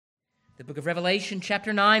The book of Revelation,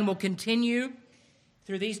 chapter 9, will continue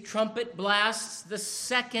through these trumpet blasts, the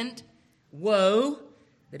second woe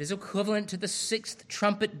that is equivalent to the sixth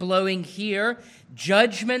trumpet blowing here,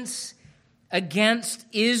 judgments against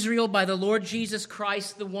Israel by the Lord Jesus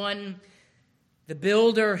Christ, the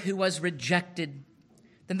builder who was rejected.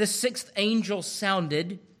 Then the sixth angel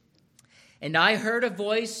sounded, and I heard a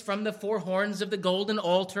voice from the four horns of the golden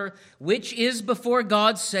altar, which is before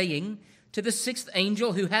God, saying to the sixth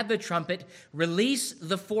angel who had the trumpet, release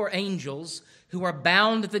the four angels who are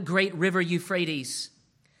bound the great river Euphrates.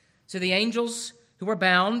 So the angels who were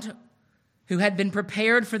bound, who had been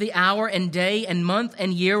prepared for the hour and day and month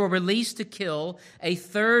and year, were released to kill a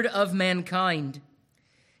third of mankind.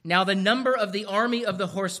 Now the number of the army of the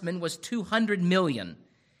horsemen was 200 million.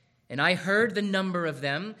 And I heard the number of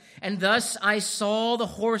them, and thus I saw the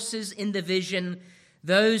horses in the vision.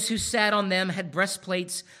 Those who sat on them had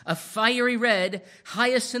breastplates of fiery red,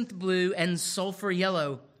 hyacinth blue, and sulfur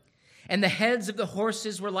yellow. And the heads of the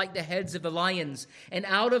horses were like the heads of the lions, and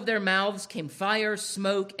out of their mouths came fire,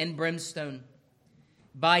 smoke, and brimstone.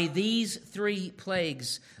 By these three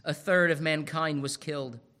plagues, a third of mankind was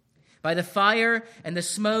killed. By the fire and the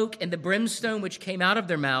smoke and the brimstone which came out of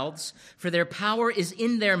their mouths, for their power is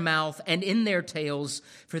in their mouth and in their tails,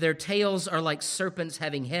 for their tails are like serpents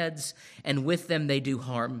having heads, and with them they do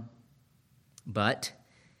harm. But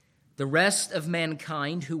the rest of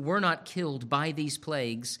mankind who were not killed by these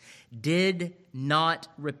plagues did not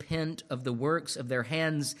repent of the works of their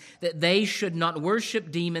hands, that they should not worship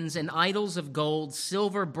demons and idols of gold,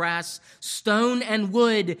 silver, brass, stone, and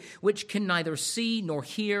wood, which can neither see nor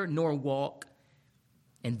hear nor walk.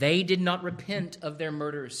 And they did not repent of their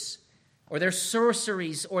murders, or their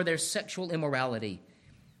sorceries, or their sexual immorality,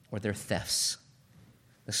 or their thefts.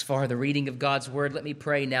 Thus far, the reading of God's word. Let me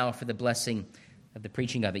pray now for the blessing of the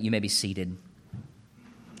preaching of it. You may be seated.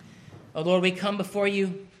 Oh Lord, we come before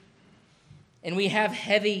you, and we have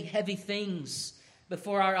heavy, heavy things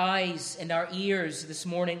before our eyes and our ears this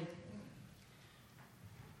morning.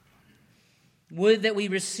 Would that we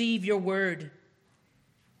receive your word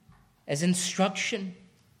as instruction,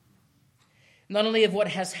 not only of what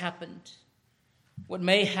has happened, what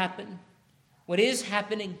may happen, what is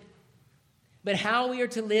happening, but how we are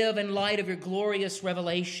to live in light of your glorious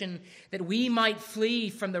revelation, that we might flee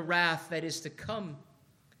from the wrath that is to come.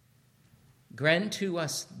 Grant to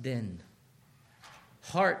us then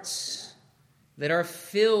hearts that are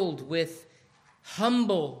filled with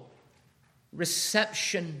humble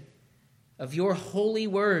reception of your holy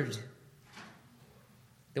word,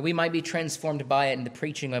 that we might be transformed by it in the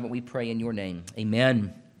preaching of it, we pray in your name.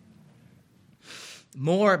 Amen.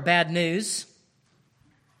 More bad news.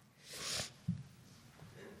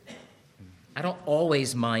 I don't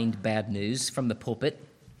always mind bad news from the pulpit.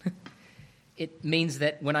 It means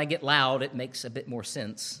that when I get loud, it makes a bit more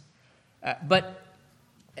sense. But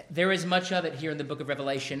there is much of it here in the book of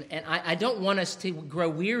Revelation, and I don't want us to grow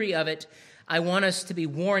weary of it. I want us to be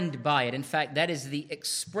warned by it. In fact, that is the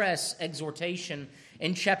express exhortation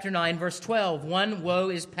in chapter 9, verse 12. One woe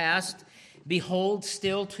is past. Behold,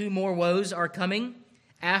 still two more woes are coming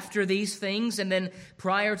after these things. And then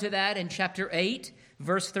prior to that, in chapter 8,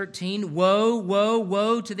 verse 13, woe, woe,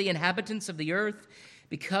 woe to the inhabitants of the earth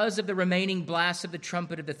because of the remaining blast of the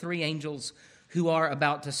trumpet of the three angels who are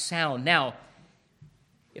about to sound. Now,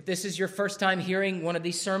 if this is your first time hearing one of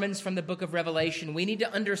these sermons from the book of Revelation, we need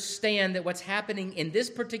to understand that what's happening in this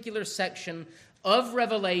particular section of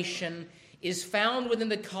Revelation is found within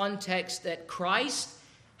the context that Christ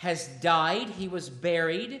has died, he was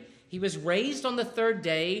buried, he was raised on the third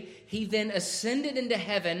day, he then ascended into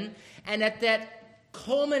heaven, and at that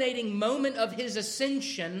culminating moment of his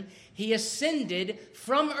ascension, he ascended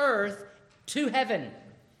from earth to heaven.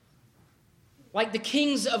 Like the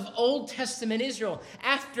kings of Old Testament Israel,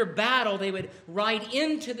 after battle, they would ride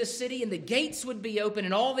into the city and the gates would be open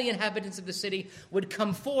and all the inhabitants of the city would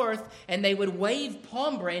come forth and they would wave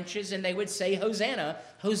palm branches and they would say, Hosanna,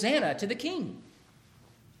 Hosanna to the King.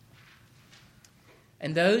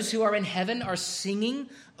 And those who are in heaven are singing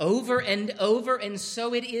over and over, and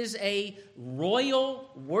so it is a royal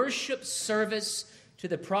worship service to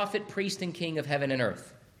the prophet, priest, and king of heaven and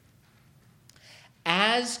earth.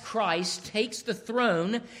 As Christ takes the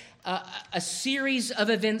throne, a series of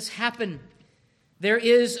events happen. There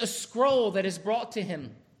is a scroll that is brought to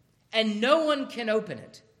him, and no one can open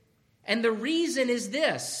it. And the reason is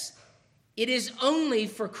this: it is only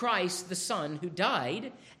for Christ the Son who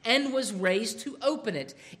died and was raised to open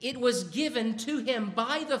it. It was given to him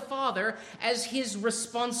by the Father as his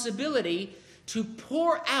responsibility to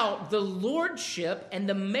pour out the lordship and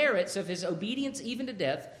the merits of his obedience even to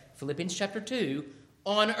death, Philippians chapter 2,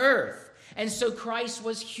 on earth. And so Christ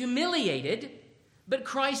was humiliated, but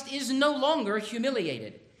Christ is no longer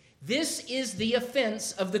humiliated. This is the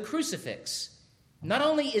offense of the crucifix. Not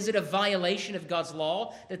only is it a violation of God's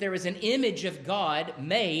law that there is an image of God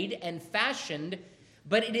made and fashioned,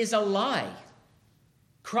 but it is a lie.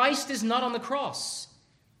 Christ is not on the cross.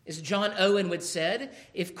 As John Owen would said,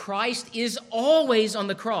 if Christ is always on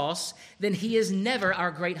the cross, then he is never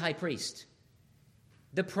our great high priest.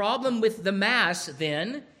 The problem with the Mass,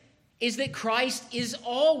 then, is that Christ is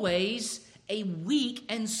always a weak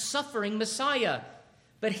and suffering Messiah,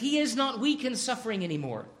 but he is not weak and suffering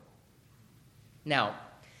anymore. Now,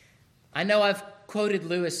 I know I've quoted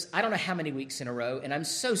Lewis, I don't know how many weeks in a row, and I'm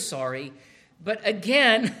so sorry, but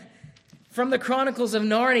again, from the Chronicles of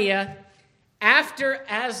Narnia, after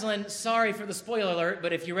Aslan, sorry for the spoiler alert,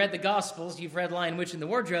 but if you read the Gospels, you've read Lion, Witch, and the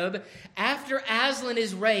Wardrobe, after Aslan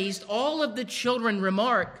is raised, all of the children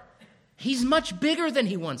remark, he's much bigger than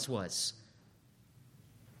he once was.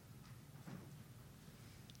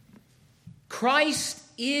 Christ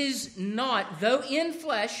is not, though in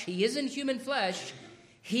flesh, he is in human flesh,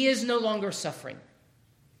 he is no longer suffering.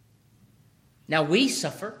 Now we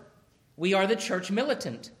suffer. We are the church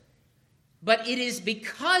militant. But it is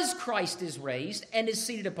because Christ is raised and is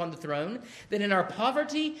seated upon the throne that in our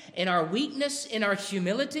poverty, in our weakness, in our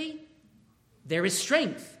humility, there is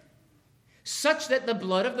strength, such that the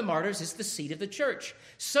blood of the martyrs is the seed of the church,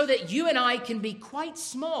 so that you and I can be quite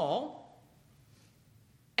small,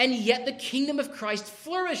 and yet the kingdom of Christ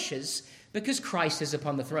flourishes because Christ is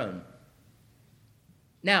upon the throne.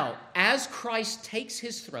 Now, as Christ takes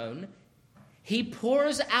his throne, he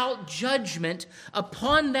pours out judgment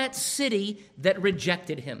upon that city that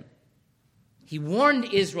rejected him. He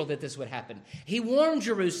warned Israel that this would happen. He warned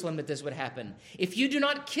Jerusalem that this would happen. If you do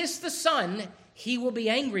not kiss the Son, he will be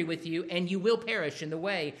angry with you and you will perish in the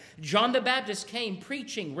way. John the Baptist came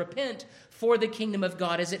preaching, repent, for the kingdom of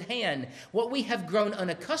God is at hand. What we have grown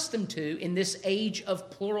unaccustomed to in this age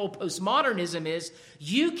of plural postmodernism is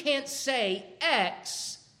you can't say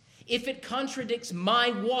X if it contradicts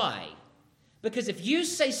my Y. Because if you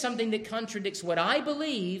say something that contradicts what I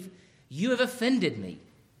believe, you have offended me.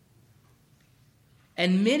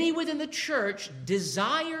 And many within the church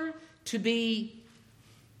desire to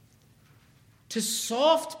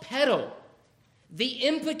soft pedal the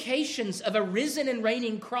implications of a risen and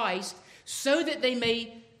reigning Christ so that they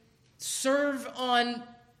may serve on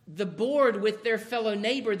the board with their fellow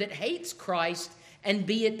neighbor that hates Christ and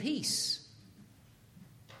be at peace.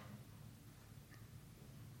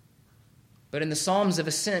 But in the Psalms of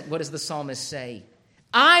Ascent, what does the psalmist say?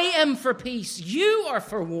 I am for peace, you are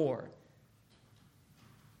for war.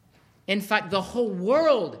 In fact, the whole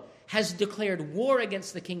world has declared war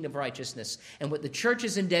against the kingdom of righteousness. And what the church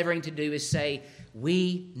is endeavoring to do is say,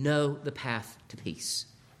 we know the path to peace.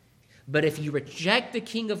 But if you reject the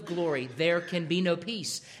King of glory, there can be no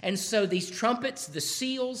peace. And so these trumpets, the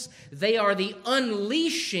seals, they are the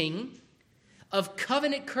unleashing of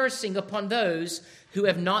covenant cursing upon those who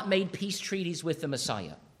have not made peace treaties with the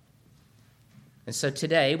Messiah. And so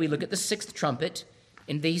today we look at the sixth trumpet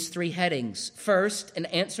in these three headings. First, an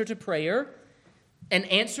answer to prayer. An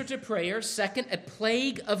answer to prayer. Second, a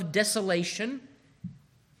plague of desolation.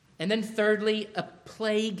 And then thirdly, a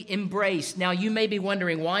plague embrace. Now you may be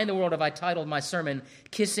wondering, why in the world have I titled my sermon,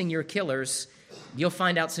 Kissing Your Killers? You'll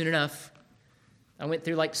find out soon enough. I went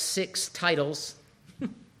through like 6 titles.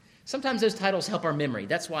 Sometimes those titles help our memory.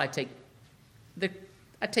 That's why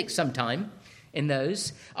I take some time in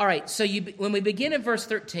those. All right, so when we begin in verse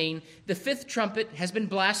 13, the fifth trumpet has been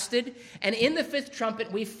blasted, and in the fifth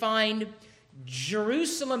trumpet we find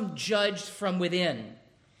Jerusalem judged from within.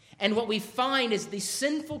 And what we find is the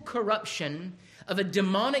sinful corruption of a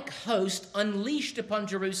demonic host unleashed upon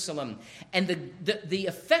Jerusalem. And the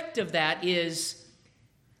effect of that is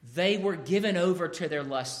they were given over to their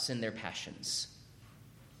lusts and their passions.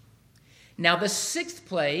 Now, the sixth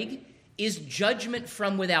plague is judgment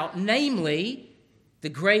from without, namely the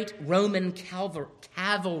great Roman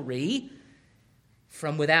cavalry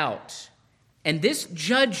from without. And this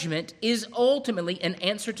judgment is ultimately an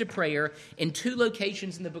answer to prayer in 2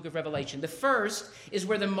 locations in the book of Revelation. The first is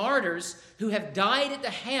where the martyrs who have died at the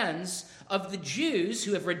hands of the Jews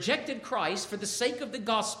who have rejected Christ for the sake of the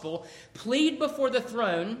gospel plead before the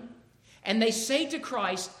throne, and they say to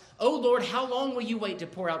Christ, "O Lord, how long will you wait to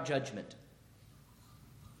pour out judgment?"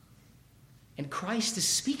 And Christ is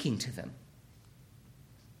speaking to them.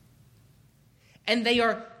 And they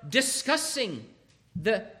are discussing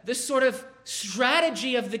the sort of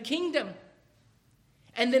strategy of the kingdom.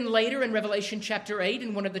 And then later in Revelation chapter 8,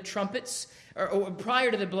 in one of the trumpets, or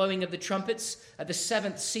prior to the blowing of the trumpets, the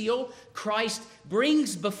seventh seal, Christ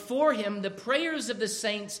brings before him the prayers of the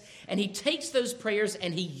saints, and he takes those prayers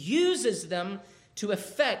and he uses them to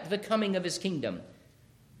effect the coming of his kingdom.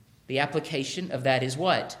 The application of that is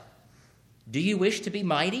what? Do you wish to be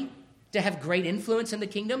mighty, to have great influence in the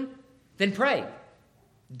kingdom? Then pray.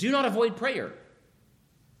 Do not avoid prayer.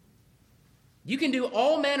 You can do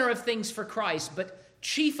all manner of things for Christ, but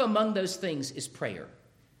chief among those things is prayer.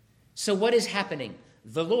 So what is happening?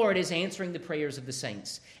 The Lord is answering the prayers of the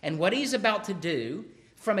saints. And what he's about to do,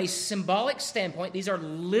 from a symbolic standpoint, these are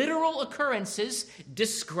literal occurrences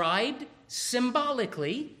described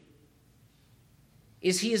symbolically,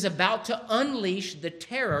 is he is about to unleash the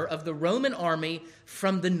terror of the Roman army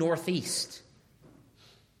from the northeast.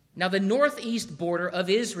 Now, the northeast border of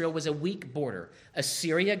Israel was a weak border.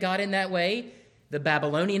 Assyria got in that way. The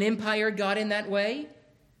Babylonian Empire got in that way.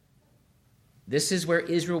 This is where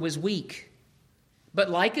Israel was weak. But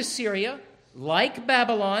like Assyria, like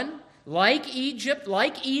Babylon, like Egypt,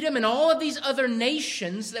 like Edom, and all of these other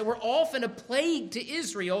nations that were often a plague to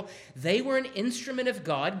Israel, they were an instrument of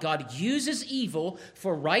God. God uses evil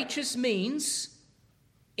for righteous means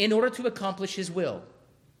in order to accomplish his will.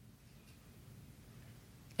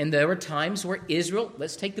 And there were times where Israel,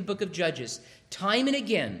 let's take the book of Judges, time and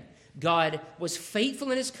again, God was faithful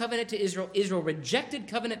in his covenant to Israel. Israel rejected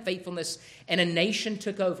covenant faithfulness, and a nation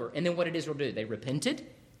took over. And then what did Israel do? They repented.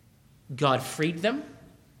 God freed them.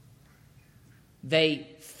 They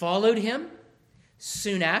followed him.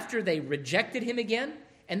 Soon after, they rejected him again,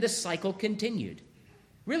 and the cycle continued.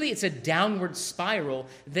 Really, it's a downward spiral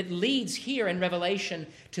that leads here in Revelation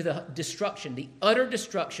to the destruction, the utter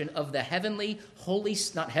destruction of the heavenly, holy,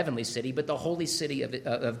 not heavenly city, but the holy city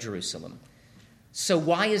of Jerusalem. So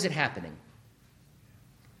why is it happening?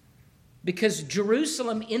 Because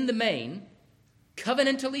Jerusalem, in the main,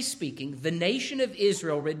 covenantally speaking, the nation of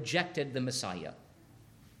Israel rejected the Messiah.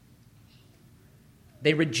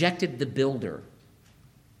 They rejected the builder.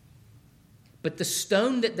 But the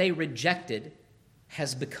stone that they rejected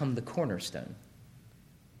has become the cornerstone.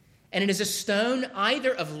 And it is a stone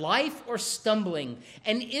either of life or stumbling.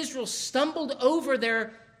 And Israel stumbled over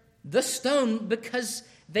the stone because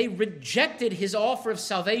they rejected his offer of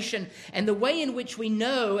salvation. And the way in which we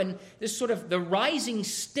know, and this sort of the rising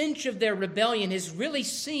stench of their rebellion is really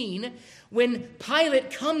seen when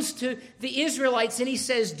Pilate comes to the Israelites and he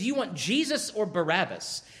says, do you want Jesus or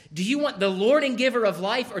Barabbas? Do you want the Lord and giver of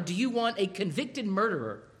life, or do you want a convicted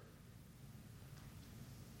murderer?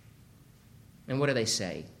 And what do they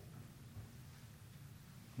say?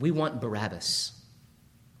 We want Barabbas.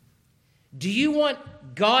 Do you want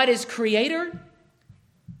God as creator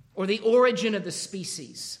or the origin of the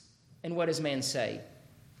species? And what does man say?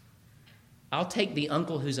 I'll take the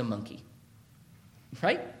uncle who's a monkey.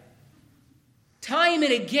 Right? Time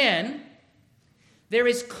and again, there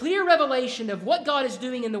is clear revelation of what God is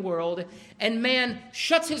doing in the world, and man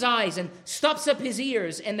shuts his eyes and stops up his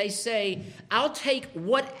ears, and they say, I'll take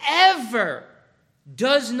whatever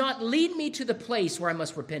does not lead me to the place where I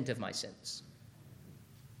must repent of my sins.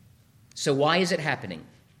 So why is it happening?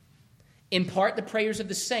 In part, the prayers of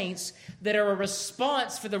the saints that are a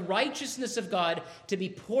response for the righteousness of God to be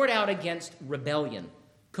poured out against rebellion,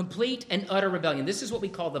 complete and utter rebellion. This is what we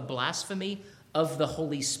call the blasphemy of the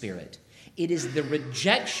Holy Spirit. It is the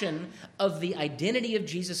rejection of the identity of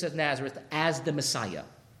Jesus of Nazareth as the Messiah.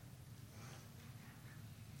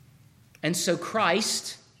 And so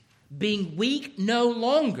Christ, being weak no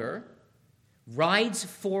longer, rides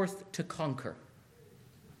forth to conquer.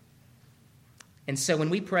 And so when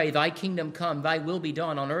we pray, thy kingdom come, thy will be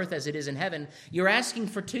done on earth as it is in heaven, you're asking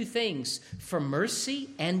for two things: for mercy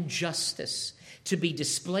and justice to be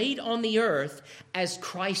displayed on the earth as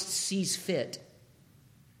Christ sees fit.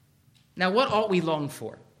 Now, what ought we long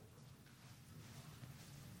for?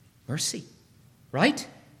 Mercy, right?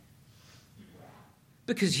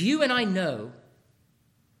 Because you and I know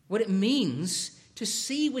what it means to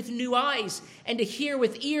see with new eyes and to hear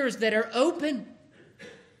with ears that are open,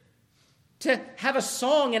 to have a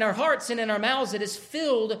song in our hearts and in our mouths that is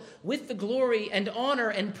filled with the glory and honor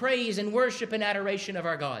and praise and worship and adoration of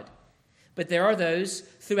our God. But there are those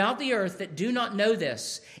throughout the earth that do not know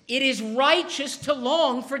this. It is righteous to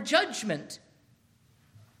long for judgment.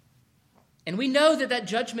 And we know that that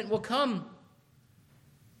judgment will come.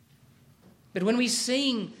 But when we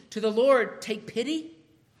sing to the Lord, take pity,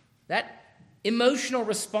 that emotional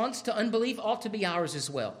response to unbelief ought to be ours as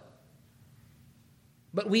well.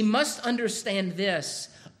 But we must understand this.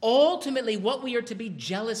 Ultimately, what we are to be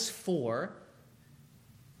jealous for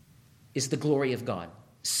is the glory of God.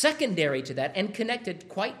 secondary to that and connected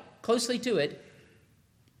quite closely to it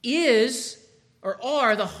is or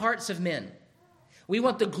are the hearts of men. We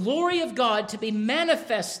want the glory of God to be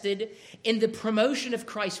manifested in the promotion of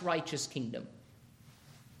Christ's righteous kingdom.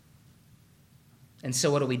 And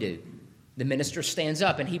so what do? The minister stands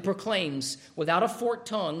up and he proclaims without a forked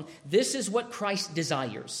tongue, this is what Christ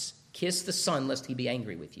desires. Kiss the Son lest he be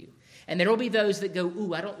angry with you. And there will be those that go,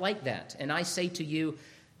 ooh, I don't like that. And I say to you,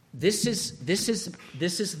 this is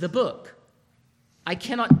the book. I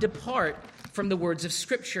cannot depart from the words of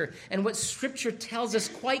Scripture. And what Scripture tells us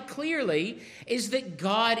quite clearly is that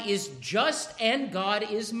God is just and God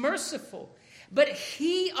is merciful. But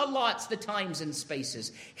he allots the times and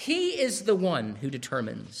spaces. He is the one who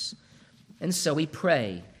determines. And so we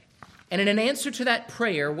pray. And in an answer to that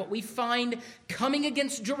prayer, what we find coming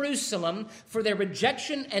against Jerusalem for their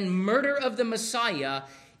rejection and murder of the Messiah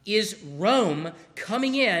is Rome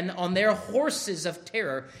coming in on their horses of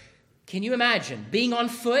terror. Can you imagine being on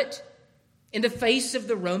foot in the face of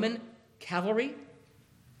the Roman cavalry?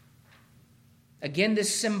 Again,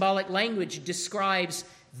 this symbolic language describes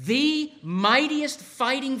the mightiest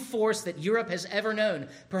fighting force that Europe has ever known,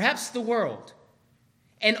 perhaps the world.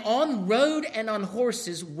 And on road and on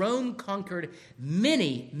horses, Rome conquered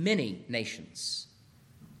many, many nations.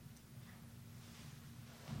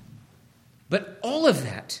 But all of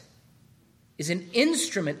that is an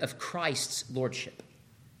instrument of Christ's lordship.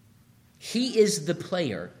 He is the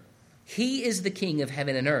player. He is the king of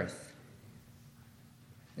heaven and earth.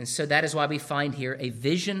 And so that is why we find here a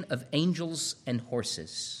vision of angels and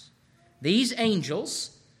horses. These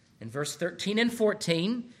angels, in verse 13 and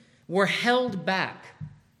 14, were held back.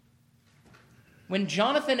 When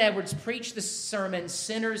Jonathan Edwards preached the sermon,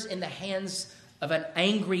 Sinners in the Hands of an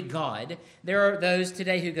Angry God, there are those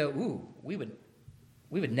today who go, ooh, we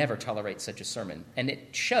would never tolerate such a sermon. And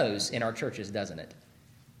it shows in our churches, doesn't it?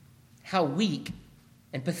 How weak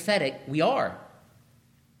and pathetic we are.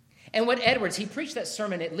 And what Edwards, he preached that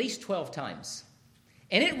sermon at least 12 times.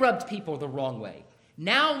 And it rubbed people the wrong way.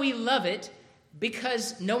 Now we love it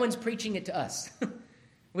because no one's preaching it to us.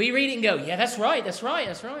 We read it and go, yeah, that's right.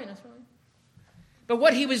 But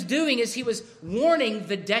what he was doing is he was warning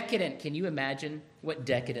the decadent. Can you imagine what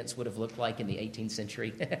decadence would have looked like in the 18th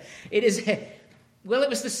century? It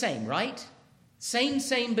was the same, right?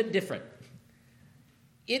 Same, but different.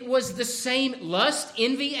 It was the same lust,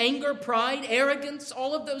 envy, anger, pride, arrogance,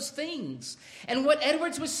 all of those things. And what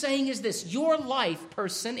Edwards was saying is this: your life,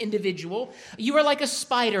 person, individual, you are like a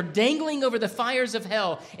spider dangling over the fires of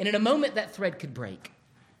hell, and in a moment that thread could break.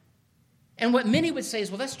 And what many would say is,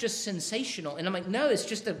 well, that's just sensational. And I'm like, no,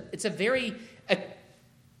 it's a very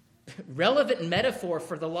relevant metaphor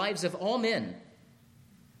for the lives of all men.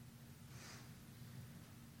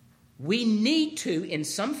 We need to, in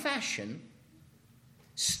some fashion,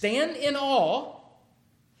 stand in awe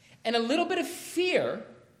and a little bit of fear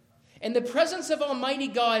in the presence of Almighty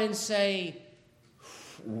God and say,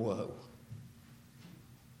 whoa,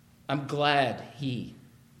 I'm glad he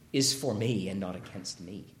is for me and not against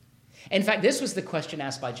me. In fact, this was the question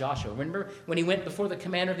asked by Joshua. Remember when he went before the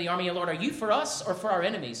commander of the army of the Lord, are you for us or for our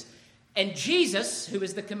enemies? And Jesus, who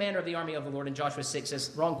is the commander of the army of the Lord in Joshua 6,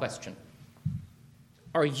 says, wrong question.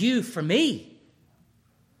 Are you for me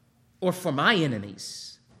or for my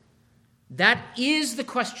enemies? That is the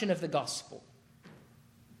question of the gospel.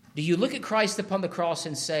 Do you look at Christ upon the cross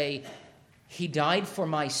and say, he died for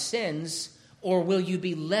my sins, or will you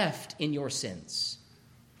be left in your sins?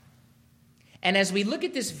 And as we look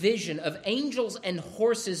at this vision of angels and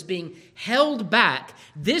horses being held back,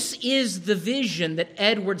 this is the vision that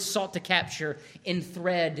Edwards sought to capture in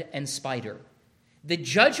Thread and Spider. The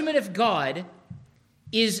judgment of God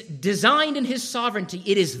is designed in his sovereignty.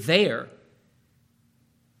 It is there.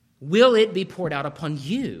 Will it be poured out upon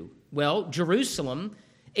you? Well, Jerusalem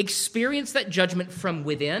experienced that judgment from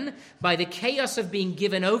within by the chaos of being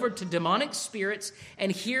given over to demonic spirits, and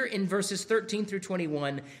here in verses 13 through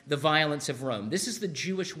 21, the violence of Rome. This is the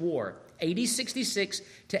Jewish war, AD 66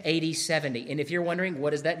 to AD 70. And if you're wondering,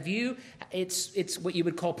 what is that view? It's what you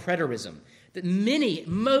would call preterism. That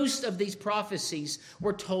most of these prophecies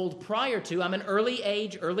were told prior to. I'm an early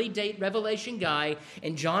date Revelation guy,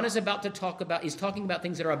 and John is talking about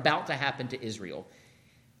things that are about to happen to Israel.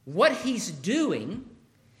 What he's doing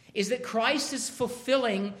is that Christ is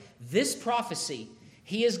fulfilling this prophecy.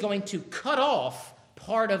 He is going to cut off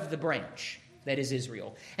part of the branch, that is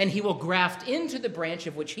Israel, and he will graft into the branch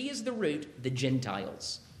of which he is the root, the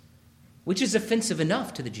Gentiles, which is offensive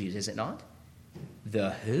enough to the Jews, is it not? The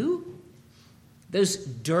who? Those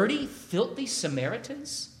dirty, filthy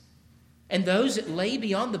Samaritans? And those that lay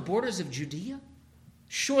beyond the borders of Judea?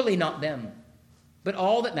 Surely not them. But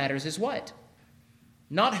all that matters is what?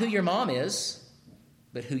 Not who your mom is,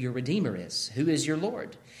 but who your Redeemer is, who is your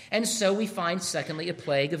Lord. And so we find, secondly, a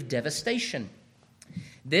plague of devastation.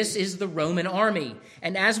 This is the Roman army.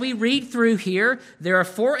 And as we read through here, there are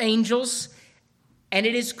 4 angels, and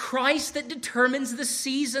it is Christ that determines the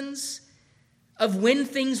seasons of when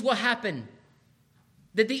things will happen.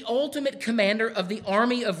 That the ultimate commander of the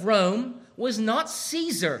army of Rome was not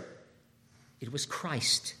Caesar. It was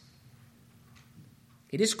Christ.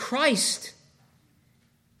 It is Christ.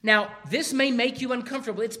 Now, this may make you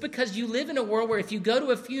uncomfortable. It's because you live in a world where if you go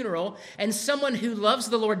to a funeral and someone who loves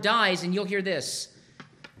the Lord dies, and you'll hear this,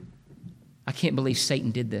 I can't believe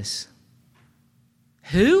Satan did this.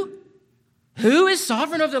 Who? Who is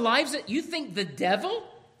sovereign over the lives that you think the devil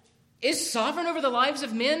is sovereign over the lives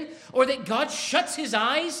of men, or that God shuts his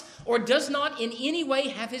eyes or does not in any way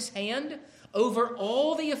have his hand over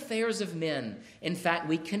all the affairs of men? In fact,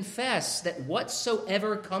 we confess that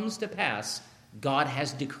whatsoever comes to pass, God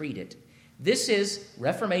has decreed it. This is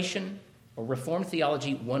Reformation or Reformed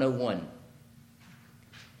Theology 101.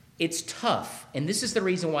 It's tough, and this is the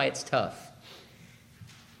reason why it's tough.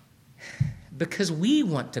 Because we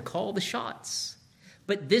want to call the shots.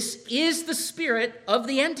 But this is the spirit of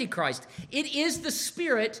the Antichrist. It is the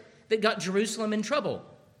spirit that got Jerusalem in trouble.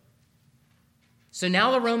 So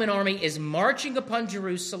now the Roman army is marching upon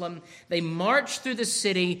Jerusalem. They march through the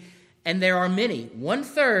city, and there are many,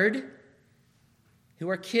 1/3, who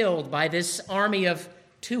are killed by this army of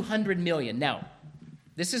 200 million. Now,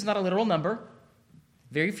 this is not a literal number.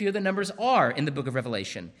 Very few of the numbers are in the book of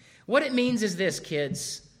Revelation. What it means is this,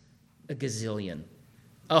 kids: a gazillion,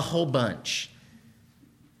 a whole bunch.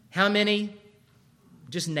 How many?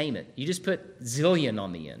 Just name it. You just put zillion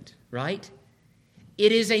on the end, right?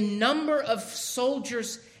 It is a number of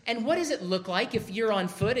soldiers. And what does it look like if you're on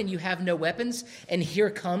foot and you have no weapons, and here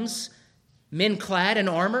comes men clad in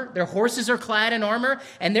armor? Their horses are clad in armor,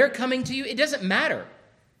 and they're coming to you. It doesn't matter.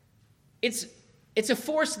 It's a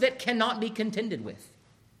force that cannot be contended with.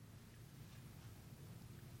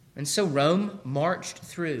 And so Rome marched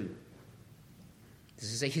through.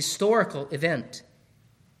 This is a historical event.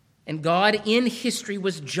 And God in history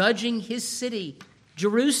was judging his city,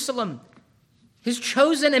 Jerusalem, his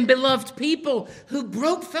chosen and beloved people who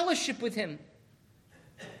broke fellowship with him.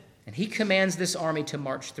 And he commands this army to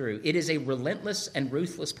march through. It is a relentless and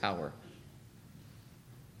ruthless power.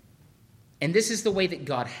 And this is the way that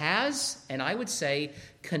God has, and I would say,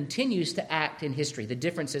 continues to act in history. The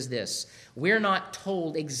difference is this: we're not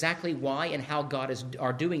told exactly why and how God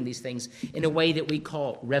are doing these things in a way that we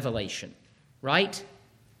call revelation, right?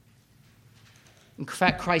 In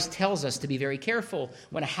fact, Christ tells us to be very careful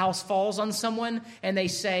when a house falls on someone and they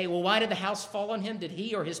say, well, why did the house fall on him? Did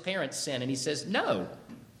he or his parents sin? And he says, no.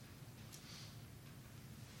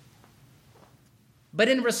 But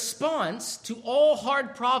in response to all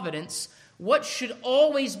hard providence, what should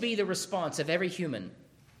always be the response of every human?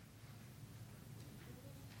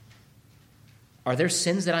 Are there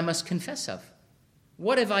sins that I must confess of?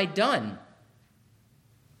 What have I done?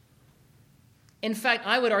 In fact,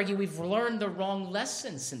 I would argue we've learned the wrong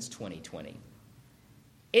lesson since 2020.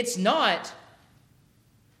 It's not,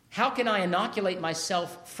 how can I inoculate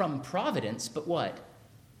myself from providence, but what?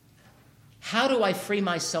 How do I free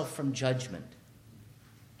myself from judgment?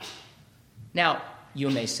 Now, you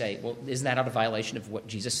may say, well, isn't that out of violation of what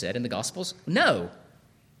Jesus said in the Gospels? No.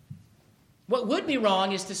 What would be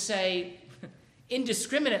wrong is to say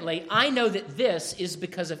indiscriminately, I know that this is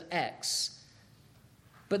because of X.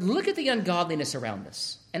 But look at the ungodliness around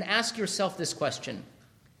us and ask yourself this question: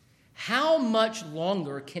 how much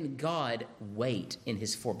longer can God wait in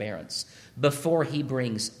his forbearance before he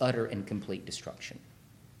brings utter and complete destruction?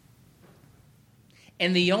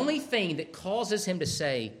 And the only thing that causes him to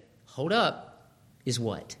say, hold up, is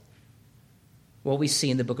what? Well, we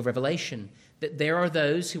see in the book of Revelation that there are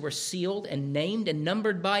those who are sealed and named and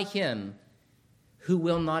numbered by him who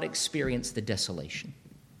will not experience the desolation.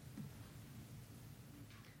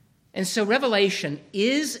 And so Revelation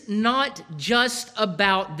is not just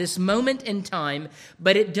about this moment in time,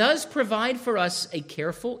 but it does provide for us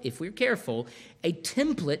if we're careful, a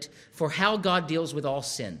template for how God deals with all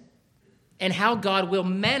sin and how God will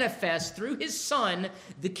manifest through his Son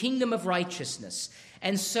the kingdom of righteousness.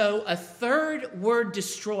 And so a third were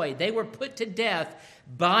destroyed. They were put to death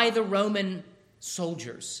by the Roman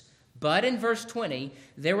soldiers. But in verse 20,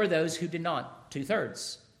 there were those who did not,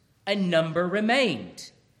 2/3. A number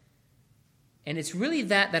remained. And it's really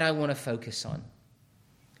that I want to focus on.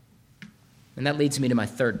 And that leads me to my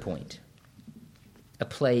third point: a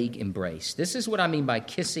plague embrace. This is what I mean by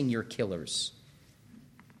kissing your killers.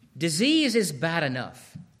 Disease is bad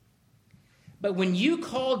enough, But when you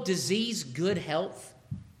call disease good health,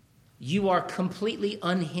 you are completely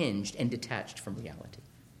unhinged and detached from reality.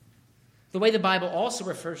 The way the Bible also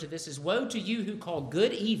refers to this is, woe to you who call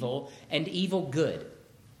good evil and evil good.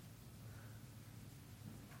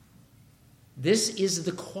 This is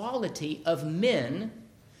the quality of men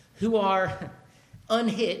who are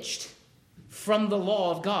unhitched from the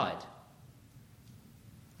law of God.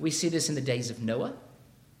 We see this in the days of Noah.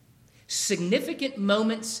 Significant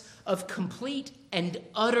moments of complete and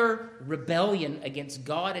utter rebellion against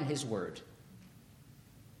God and his word.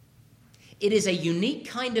 It is a unique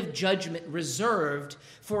kind of judgment reserved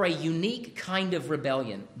for a unique kind of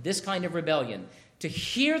rebellion. This kind of rebellion. To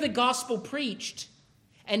hear the gospel preached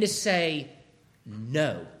and to say,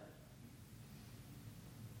 no.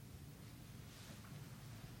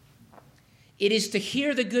 It is to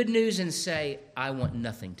hear the good news and say, I want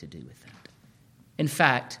nothing to do with that. In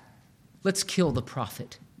fact, let's kill the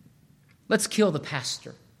prophet. Let's kill the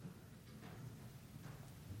pastor.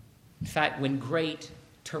 In fact, when great,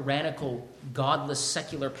 tyrannical, godless,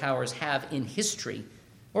 secular powers have in history,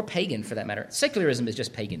 or pagan for that matter, secularism is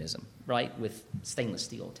just paganism, right, with stainless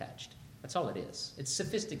steel attached. That's all it is. It's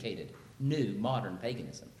sophisticated, new, modern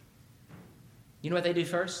paganism. You know what they do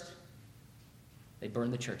first? They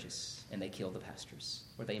burn the churches and they kill the pastors,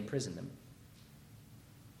 or they imprison them.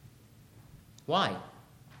 Why?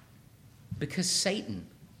 Because Satan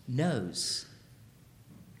knows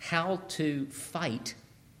how to fight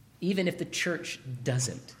even if the church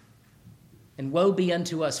doesn't. And woe be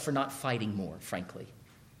unto us for not fighting more, frankly,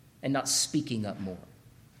 and not speaking up more.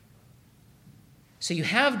 So you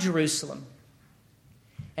have Jerusalem,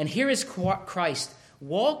 and here is Christ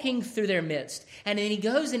walking through their midst, and then he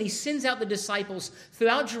goes and he sends out the disciples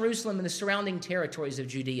throughout Jerusalem and the surrounding territories of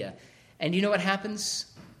Judea. And you know what happens?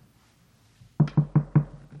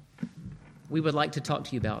 We would like to talk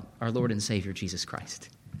to you about our Lord and Savior, Jesus Christ.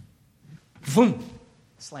 Boom!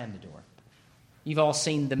 Slam the door. You've all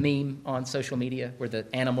seen the meme on social media where the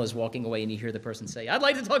animal is walking away and you hear the person say, I'd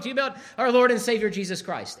like to talk to you about our Lord and Savior, Jesus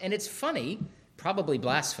Christ. And it's funny, probably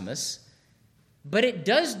blasphemous, but it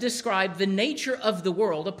does describe the nature of the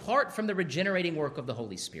world apart from the regenerating work of the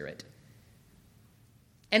Holy Spirit.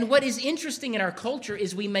 And what is interesting in our culture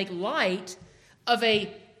is we make light of an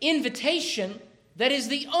invitation that is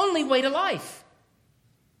the only way to life.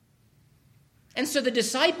 And so the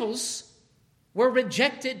disciples were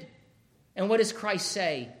rejected. And what does Christ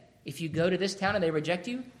say? If you go to this town and they reject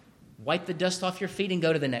you, wipe the dust off your feet and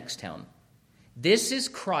go to the next town. This is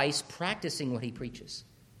Christ practicing what he preaches.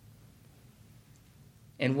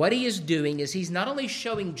 And what he is doing is he's not only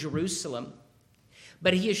showing Jerusalem,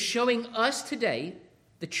 but he is showing us today,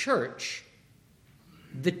 the church,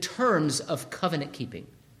 the terms of covenant keeping.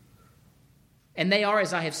 And they are,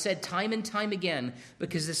 as I have said time and time again,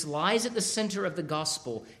 because this lies at the center of the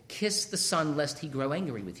gospel, kiss the Son lest he grow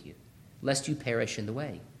angry with you, lest you perish in the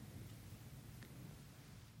way.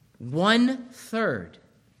 1/3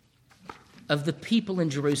 of the people in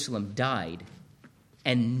Jerusalem died,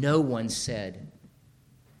 and no one said,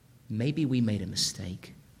 maybe we made a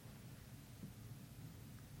mistake.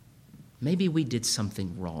 Maybe we did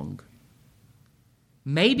something wrong.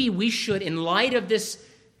 Maybe we should, in light of this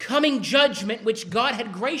coming judgment which God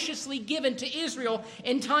had graciously given to Israel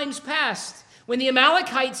in times past, when the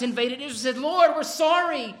Amalekites invaded Israel, said, Lord, we're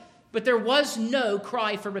sorry. But there was no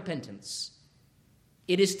cry for repentance.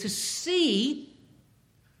 It is to see,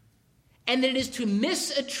 and it is to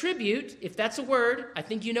misattribute, if that's a word, I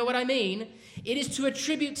think you know what I mean. It is to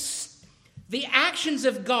attribute the actions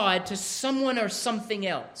of God to someone or something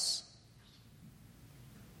else.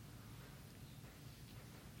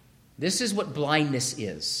 This is what blindness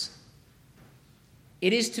is.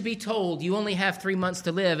 It is to be told you only have 3 months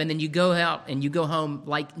to live, and then you go out and you go home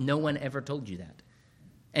like no one ever told you that.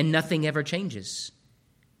 And nothing ever changes.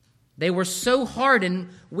 They were so hardened,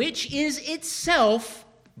 which is itself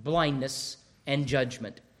blindness and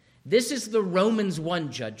judgment. This is the Romans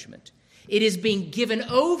 1 judgment. It is being given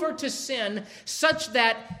over to sin such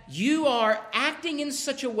that you are acting in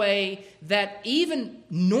such a way that even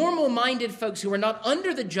normal-minded folks who are not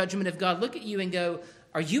under the judgment of God look at you and go,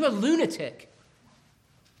 are you a lunatic?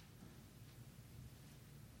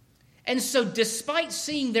 And so despite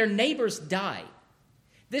seeing their neighbors die,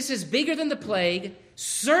 this is bigger than the plague,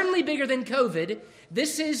 certainly bigger than COVID.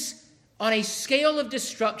 This is on a scale of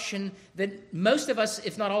destruction that most of us,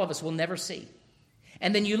 if not all of us, will never see.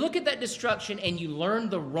 And then you look at that destruction and you learn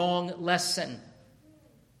the wrong lesson.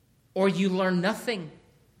 Or you learn nothing.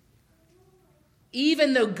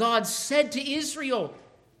 Even though God said to Israel,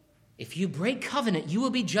 if you break covenant, you will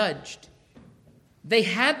be judged. They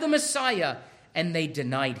had the Messiah and they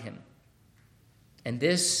denied him. And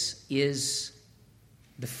this is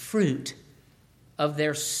the fruit of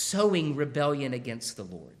their sowing rebellion against the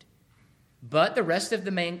Lord. But the rest of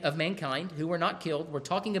mankind who were not killed, we're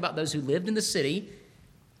talking about those who lived in the city,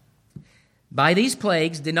 by these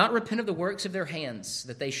plagues did not repent of the works of their hands,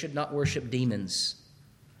 that they should not worship demons.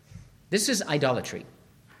 This is idolatry.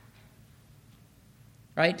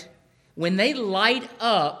 Right? When they light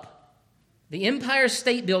up the Empire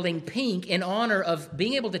State Building pink in honor of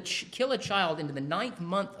being able to kill a child into the 9th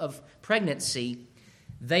month of pregnancy,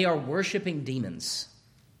 they are worshiping demons.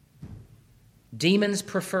 Demons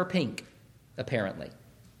prefer pink, apparently.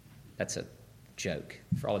 That's a joke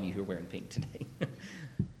for all of you who are wearing pink today.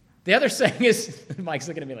 The other saying is, Mike's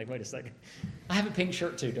looking at me like, wait a second. I have a pink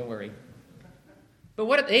shirt too, don't worry. But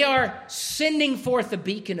what they are sending forth a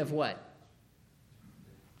beacon of what?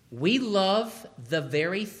 We love the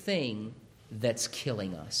very thing that's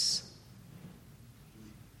killing us.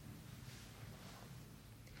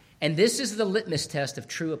 And this is the litmus test of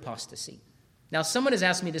true apostasy. Now, someone has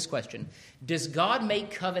asked me this question: does God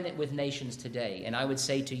make covenant with nations today? And I would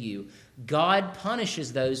say to you, God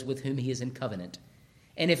punishes those with whom he is in covenant.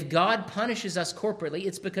 And if God punishes us corporately,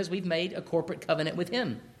 it's because we've made a corporate covenant with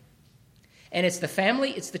him. And it's the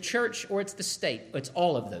family, it's the church, or it's the state. It's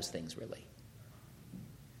all of those things, really.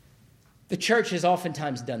 The church has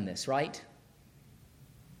oftentimes done this, right?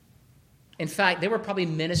 In fact, there were probably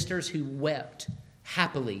ministers who wept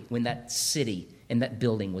happily when that city and that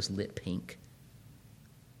building was lit pink.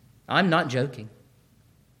 I'm not joking.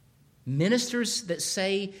 Ministers that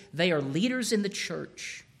say they are leaders in the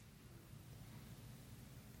church.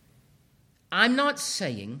 I'm not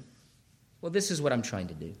saying, well, this is what I'm trying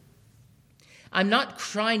to do. I'm not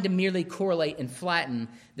trying to merely correlate and flatten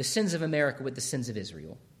the sins of America with the sins of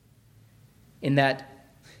Israel, in that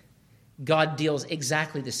God deals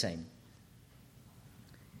exactly the same.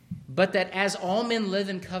 But that as all men live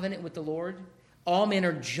in covenant with the Lord, all men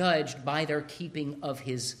are judged by their keeping of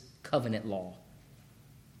his covenant law.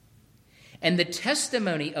 And the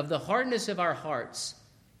testimony of the hardness of our hearts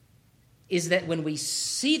is that when we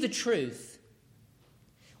see the truth,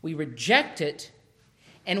 we reject it,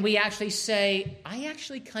 and we actually say, I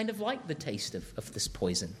actually kind of like the taste of this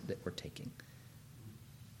poison that we're taking.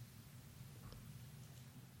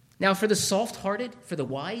 Now, for the soft-hearted, for the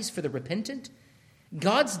wise, for the repentant,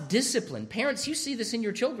 God's discipline. Parents, you see this in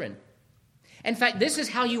your children. In fact, this is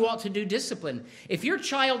how you ought to do discipline. If your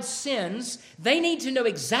child sins, they need to know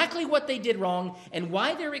exactly what they did wrong and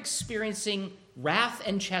why they're experiencing wrath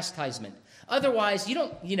and chastisement. Otherwise, you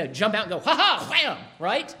don't, jump out and go, ha-ha, wham,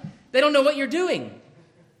 right? They don't know what you're doing.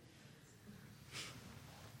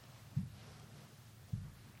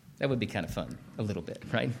 That would be kind of fun, a little bit,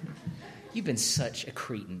 right? You've been such a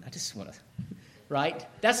cretin. I just want to, right?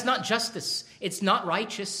 That's not justice. It's not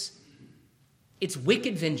righteous. It's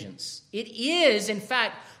wicked vengeance. It is, in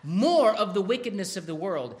fact, more of the wickedness of the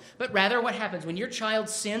world. But rather, what happens when your child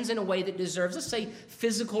sins in a way that deserves, let's say,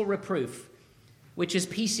 physical reproof, which is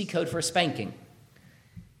PC code for a spanking.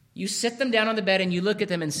 You sit them down on the bed and you look at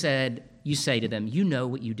them and you say to them, you know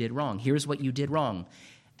what you did wrong. Here's what you did wrong.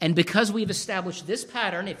 And because we've established this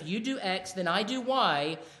pattern, if you do X, then I do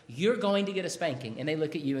Y, you're going to get a spanking. And they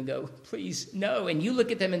look at you and go, please, no. And you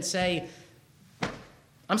look at them and say,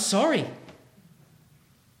 I'm sorry.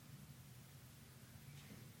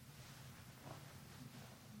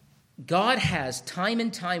 God has, time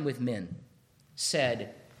and time with men,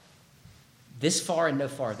 said, this far and no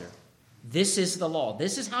farther. This is the law.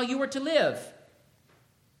 This is how you are to live.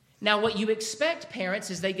 Now, what you expect, parents,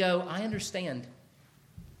 is they go, I understand.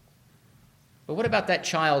 But what about that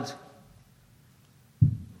child?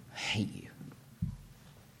 I hate you.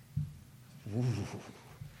 Ooh.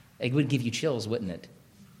 It would give you chills, wouldn't it?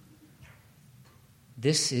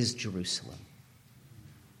 This is Jerusalem.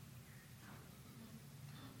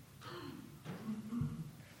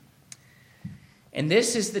 And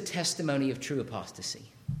this is the testimony of true apostasy.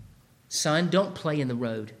 Son, don't play in the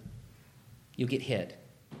road. You'll get hit.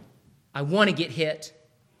 I want to get hit.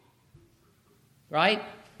 Right?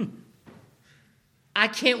 I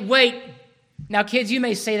can't wait. Now, kids, you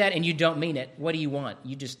may say that and you don't mean it. What do you want?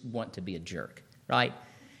 You just want to be a jerk, right?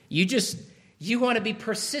 You want to be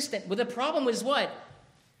persistent. Well, the problem is what?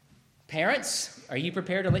 Parents, are you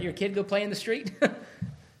prepared to let your kid go play in the street?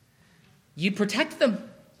 You protect them.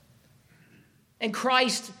 And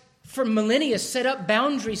Christ, for millennia, set up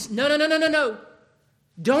boundaries. No.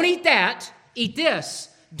 Don't eat that. Eat this.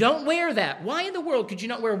 Don't wear that. Why in the world could you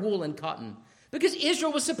not wear wool and cotton? Because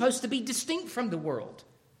Israel was supposed to be distinct from the world.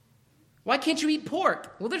 Why can't you eat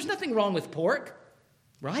pork? Well, there's nothing wrong with pork,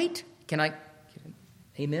 right? Can I?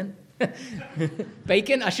 Amen?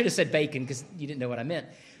 Bacon? I should have said bacon because you didn't know what I meant.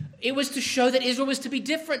 It was to show that Israel was to be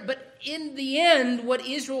different. But in the end, what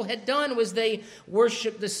Israel had done was they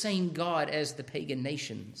worshiped the same God as the pagan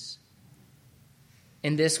nations.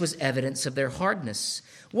 And this was evidence of their hardness.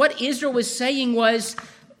 What Israel was saying was,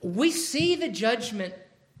 we see the judgment,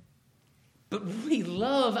 but we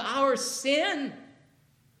love our sin.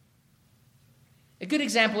 A good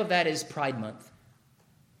example of that is Pride Month.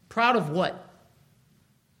 Proud of what?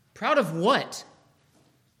 Proud of what?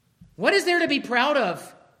 What is there to be proud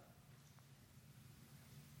of?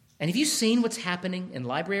 And have you seen what's happening in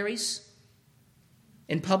libraries,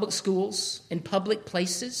 in public schools, in public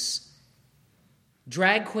places?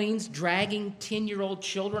 Drag queens dragging 10-year-old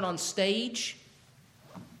children on stage.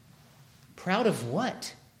 Proud of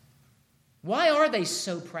what? Why are they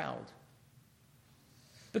so proud?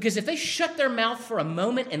 Because if they shut their mouth for a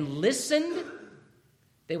moment and listened,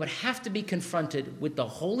 they would have to be confronted with the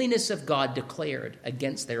holiness of God declared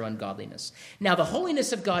against their ungodliness. Now, the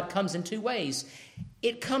holiness of God comes in two ways.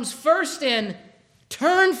 It comes first in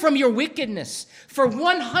turn from your wickedness. For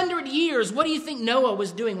 100 years, what do you think Noah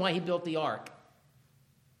was doing while he built the ark?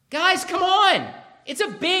 Guys, come on. It's a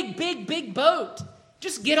big, big, big boat.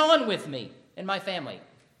 Just get on with me and my family.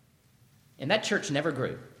 And that church never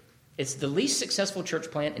grew. It's the least successful church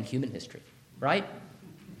plant in human history, right?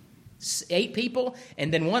 8 people,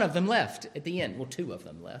 and then one of them left at the end. Well, 2 of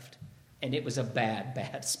them left. And it was a bad,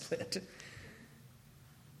 bad split.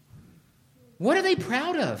 What are they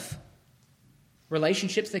proud of?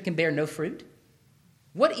 Relationships that can bear no fruit?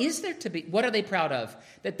 What is there to be? What are they proud of?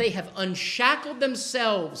 That they have unshackled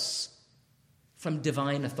themselves from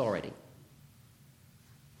divine authority.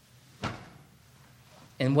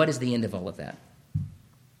 And what is the end of all of that?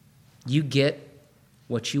 You get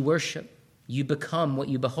what you worship. You become what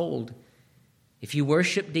you behold. If you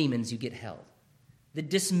worship demons, you get hell. The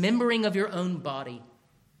dismembering of your own body.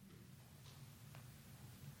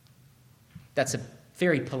 That's a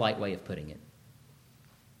very polite way of putting it.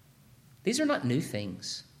 These are not new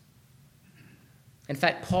things. In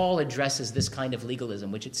fact, Paul addresses this kind of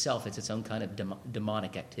legalism, which itself is its own kind of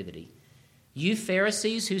demonic activity. You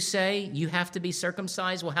Pharisees who say you have to be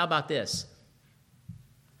circumcised, well, how about this?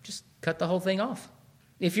 Just cut the whole thing off.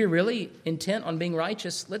 If you're really intent on being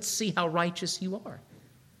righteous, let's see how righteous you are.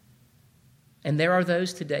 And there are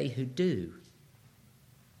those today who do.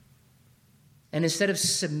 And instead of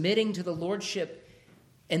submitting to the lordship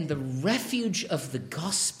and the refuge of the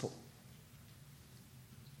gospel,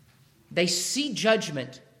 they see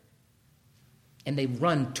judgment and they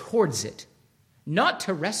run towards it, not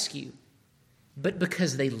to rescue, but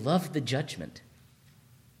because they love the judgment.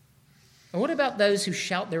 And what about those who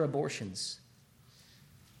shout their abortions?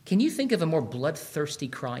 Can you think of a more bloodthirsty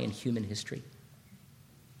cry in human history?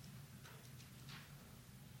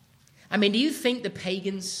 I mean, do you think the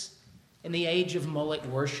pagans in the age of Moloch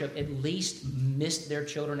worship at least missed their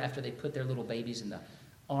children after they put their little babies in the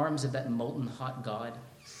arms of that molten hot god?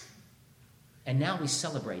 And now we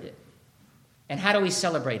celebrate it. And how do we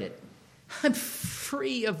celebrate it? I'm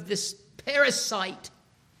free of this parasite.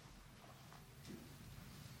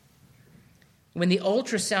 When the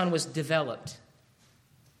ultrasound was developed,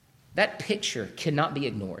 that picture cannot be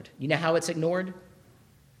ignored. You know how it's ignored?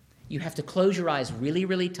 You have to close your eyes really,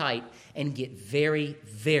 really tight and get very,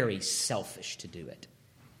 very selfish to do it.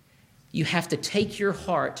 You have to take your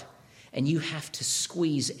heart and you have to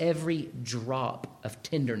squeeze every drop of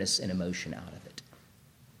tenderness and emotion out of it.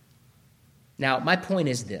 Now, my point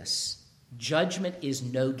is this. Judgment is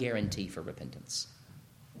no guarantee for repentance.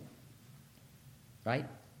 Right?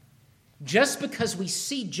 Just because we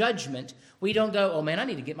see judgment, we don't go, oh man, I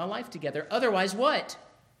need to get my life together. Otherwise, what?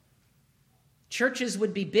 Churches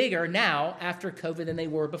would be bigger now after COVID than they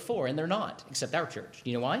were before, and they're not, except our church. Do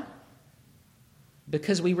you know why?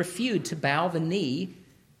 Because we refused to bow the knee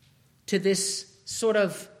to this sort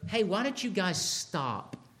of, hey, why don't you guys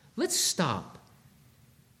stop? Let's stop.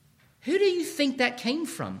 Who do you think that came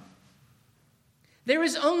from? There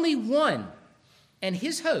is only one, and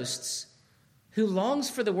his hosts, who longs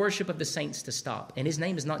for the worship of the saints to stop, and his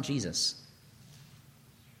name is not Jesus.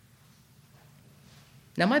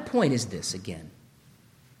 Now, my point is this again.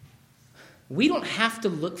 We don't have to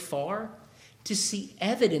look far to see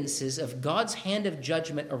evidences of God's hand of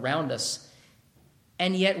judgment around us,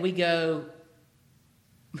 and yet we go,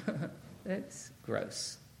 that's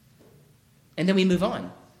gross. And then we move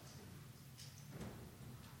on.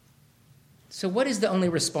 So what is the only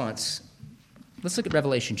response? Let's look at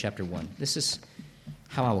Revelation chapter 1. This is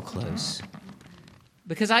how I will close.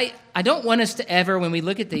 Because I don't want us to ever, when we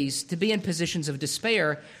look at these, to be in positions of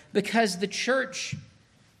despair, because the church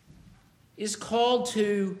is called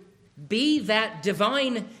to be that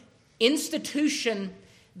divine institution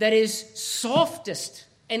that is softest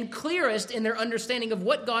and clearest in their understanding of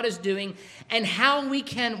what God is doing and how we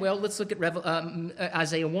can, well, let's look at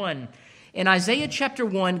Isaiah 1. In Isaiah chapter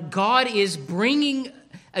 1, God is bringing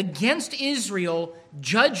against Israel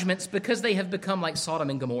judgments because they have become like Sodom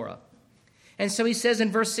and Gomorrah. And so he says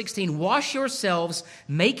in verse 16, wash yourselves,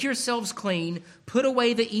 make yourselves clean, put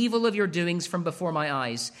away the evil of your doings from before my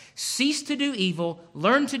eyes. Cease to do evil,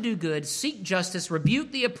 learn to do good, seek justice,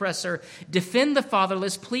 rebuke the oppressor, defend the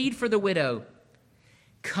fatherless, plead for the widow.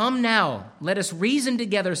 Come now, let us reason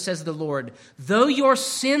together, says the Lord. Though your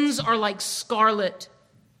sins are like scarlet,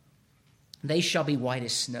 they shall be white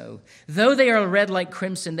as snow. Though they are red like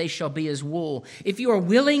crimson, they shall be as wool. If you are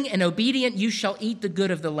willing and obedient, you shall eat the good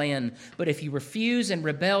of the land. But if you refuse and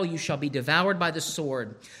rebel, you shall be devoured by the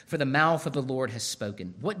sword, for the mouth of the Lord has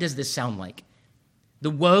spoken. What does this sound like? The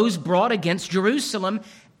woes brought against Jerusalem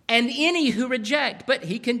and any who reject. But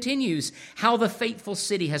he continues, how the faithful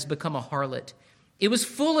city has become a harlot. It was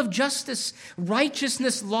full of justice,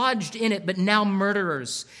 righteousness lodged in it, but now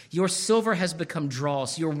murderers. Your silver has become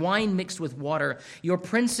dross, your wine mixed with water. Your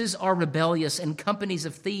princes are rebellious and companies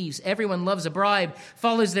of thieves. Everyone loves a bribe,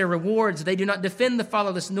 follows their rewards. They do not defend the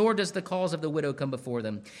fatherless, nor does the cause of the widow come before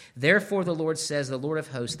them. Therefore the Lord says, the Lord of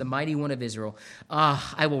hosts, the mighty one of Israel,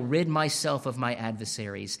 I will rid myself of my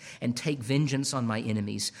adversaries and take vengeance on my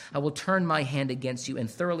enemies. I will turn my hand against you and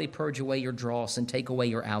thoroughly purge away your dross and take away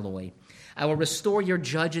your alloy. I will restore your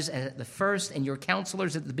judges at the first and your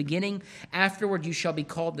counselors at the beginning. Afterward, you shall be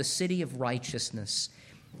called the city of righteousness,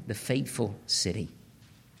 the faithful city.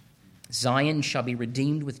 Zion shall be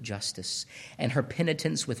redeemed with justice, and her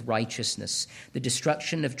penitence with righteousness. The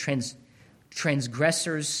destruction of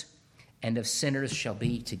transgressors and of sinners shall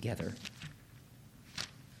be together.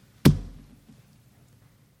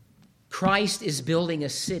 Christ is building a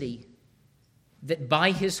city that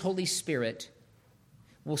by his Holy Spirit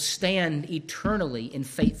will stand eternally in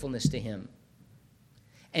faithfulness to him.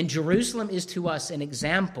 And Jerusalem is to us an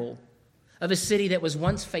example of a city that was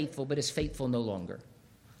once faithful but is faithful no longer.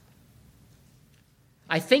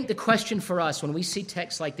 I think the question for us when we see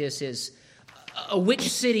texts like this is, which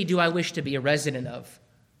city do I wish to be a resident of?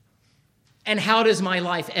 And how does my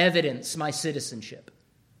life evidence my citizenship?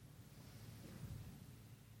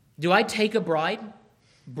 Do I take a bribe?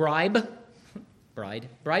 Brides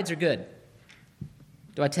are good.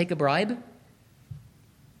 Do I take a bribe?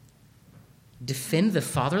 Defend the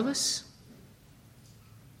fatherless?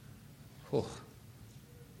 Oh,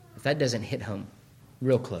 if that doesn't hit home,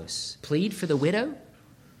 real close. Plead for the widow?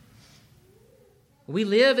 We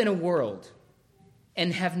live in a world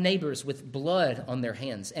and have neighbors with blood on their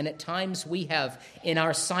hands. And at times we have, in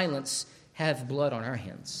our silence, have blood on our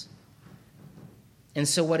hands. And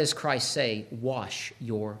so what does Christ say? Wash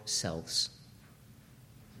yourselves.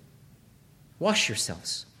 Wash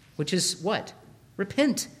yourselves, which is what?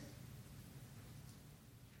 Repent.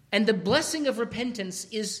 And the blessing of repentance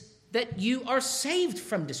is that you are saved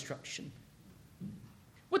from destruction.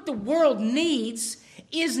 What the world needs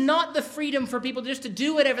is not the freedom for people just to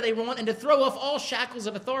do whatever they want and to throw off all shackles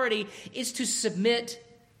of authority. It's to submit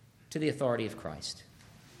to the authority of Christ.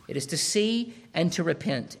 It is to see and to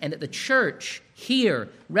repent. And that the church here,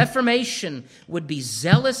 Reformation, would be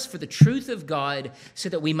zealous for the truth of God so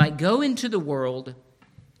that we might go into the world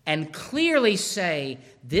and clearly say,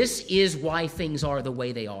 this is why things are the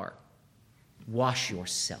way they are. Wash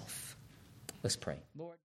yourself. Let's pray. Lord.